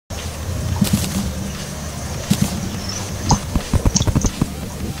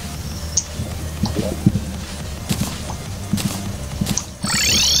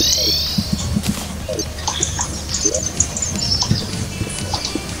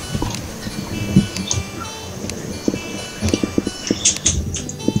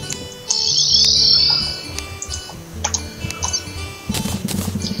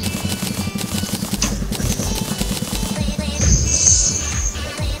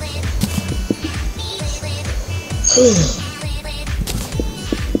I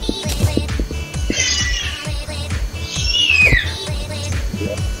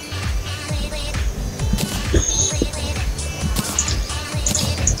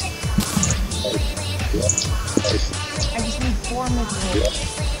just need 4 missiles.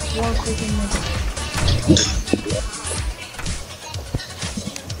 4 freaking missiles.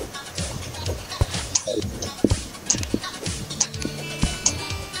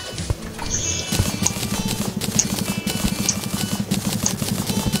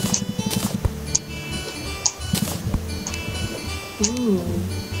 Ooh.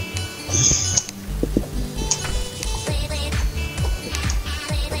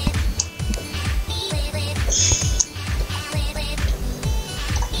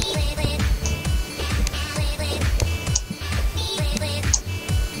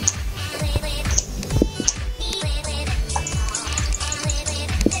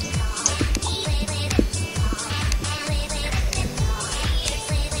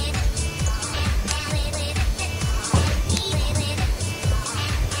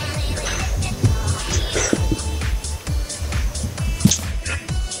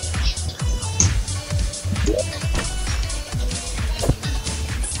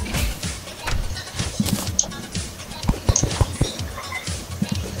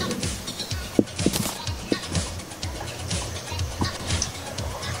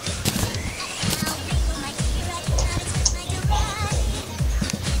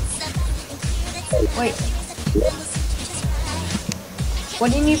 Wait.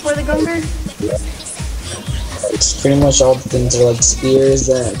 What do you need for the gunner? It's pretty much all the things are like spears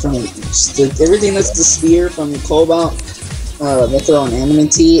that from everything that's the spear from Cobalt, Mithril, and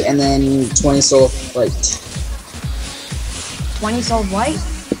Amity, and then 20 soul fright. 20 soul white?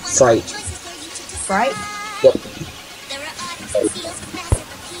 Fright. Fright? Yep.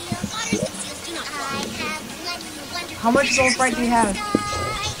 How much soul fright do you have?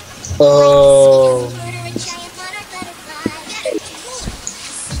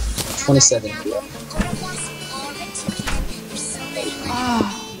 27.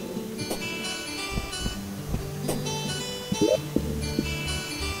 Ah.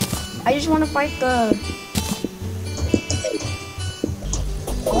 I just want to fight the.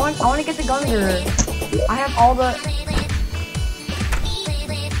 I want to get the gunner. I have all the.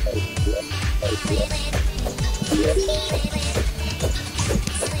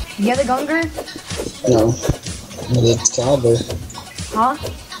 You have the gunner? No. The Excalibur. Huh?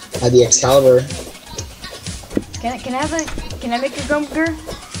 I had the Excalibur. Can I make a gunner?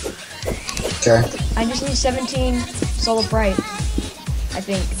 Okay. I just need 17 soul fright. I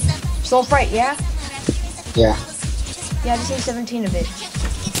think. Soul fright, yeah? Yeah. Yeah, I just need 17 of it.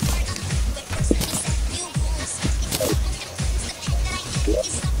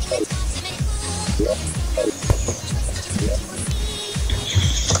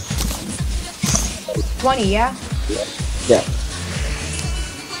 $20, yeah? Yeah.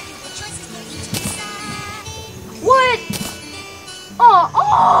 What?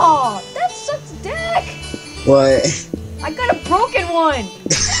 Oh, that sucks dick! What? I got a broken one!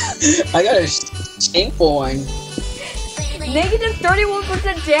 I got a shameful one. Negative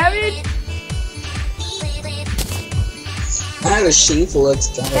 31% damage? I had a shameful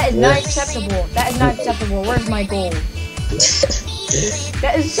Excalibur. That is not acceptable. That is not acceptable. Where's my gold?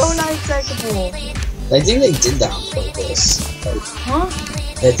 That is so not acceptable. I think they did that on purpose. Huh?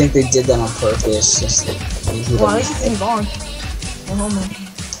 I think they did that on purpose. Just well, at least it's gone. Well, hold on.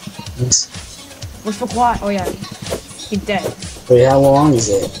 Where's Fuquat? Oh yeah. He's dead. Wait, how long is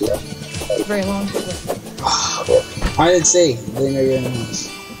it? It's very long. I didn't say. I didn't know you were nice.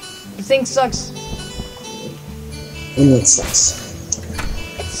 The thing sucks. It sucks.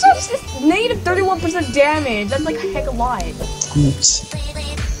 It sucks. It's negative 31% damage. That's like a heck of a lot. Oops.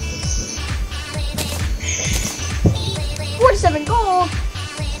 47 gold.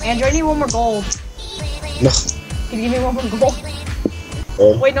 Andrew, I need one more gold. No. Can you give me one more gold?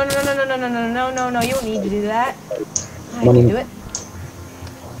 Wait, no. You don't need to do that. I can do it.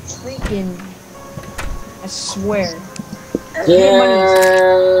 Freaking. I swear. Yeah.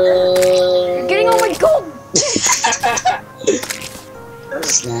 You're getting all my gold!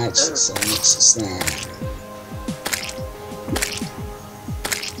 Snatch.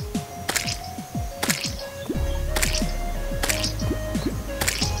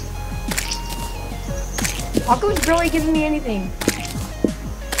 How come it's barely giving me anything?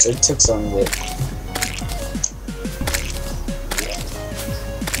 It took some of it.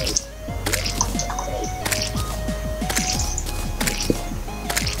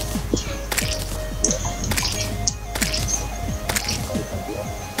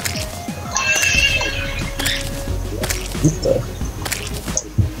 What the?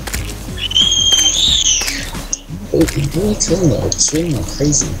 Wait, what are you killing though? It's raining like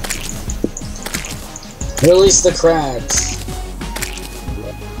crazy. Release the crabs.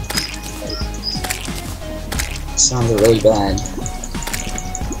 Sounds really bad.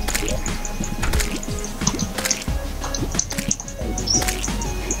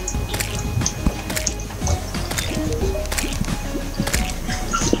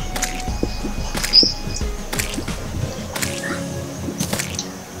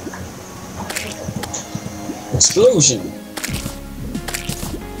 Explosion!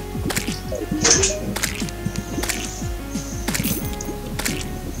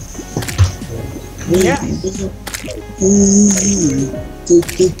 Yeah.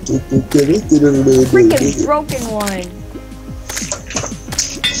 Freaking broken one.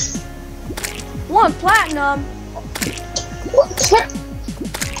 One platinum.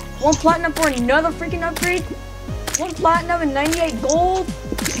 One platinum for another freaking upgrade. One platinum and 98 gold.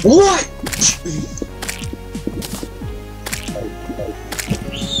 What?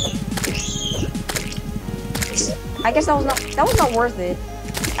 I guess that was not worth it.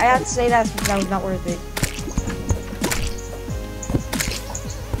 I have to say that was not worth it.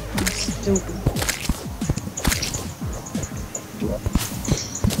 I'm stupid.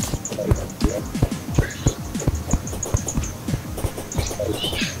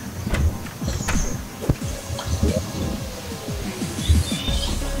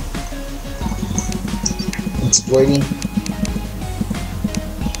 Exploiting.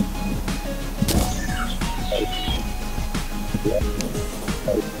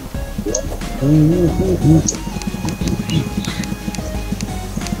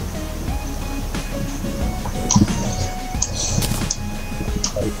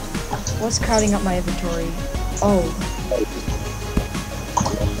 What's crowding up my inventory? Oh.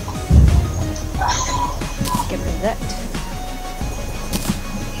 Get rid of that.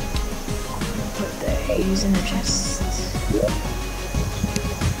 Put these in the chest.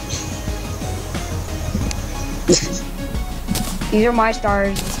 These are my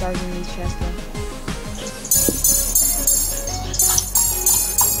stars, the stars in these chests.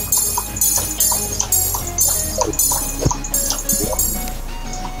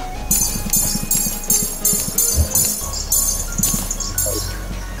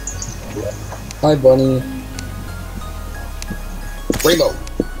 Hi, bunny. Rainbow.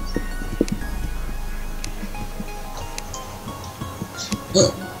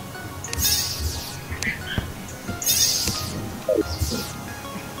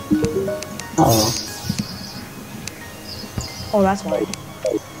 Oh, that's why.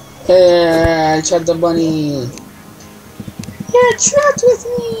 Hey, I trapped the bunny. You're trapped with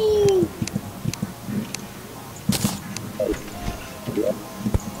me.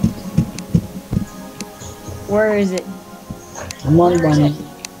 Where is it? Come on, bunny.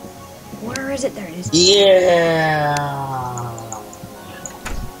 Where is it? There it is. Yeah.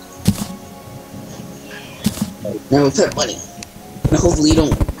 Now we pet bunny. And hopefully you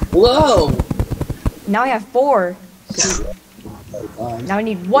don't. Whoa. Now I have 4. Now I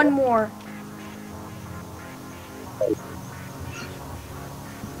need 1 more.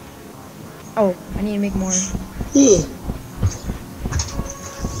 Oh, I need to make more.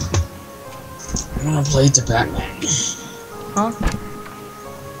 I wanna play the Batman. Huh?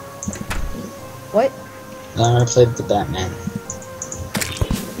 What? I wanna play the Batman.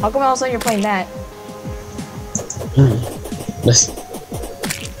 How come all of a sudden you're playing that? Listen.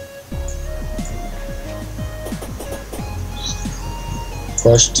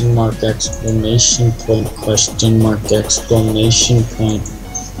 Question mark, exclamation point, question mark, exclamation point,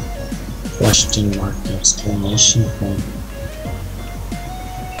 question mark, exclamation point,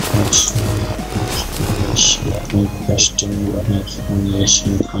 question mark, exclamation point, question mark,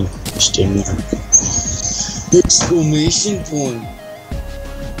 exclamation point, question mark, exclamation point.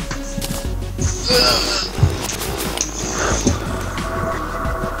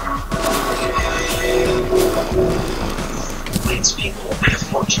 People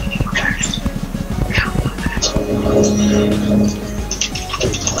unfortunately crashed.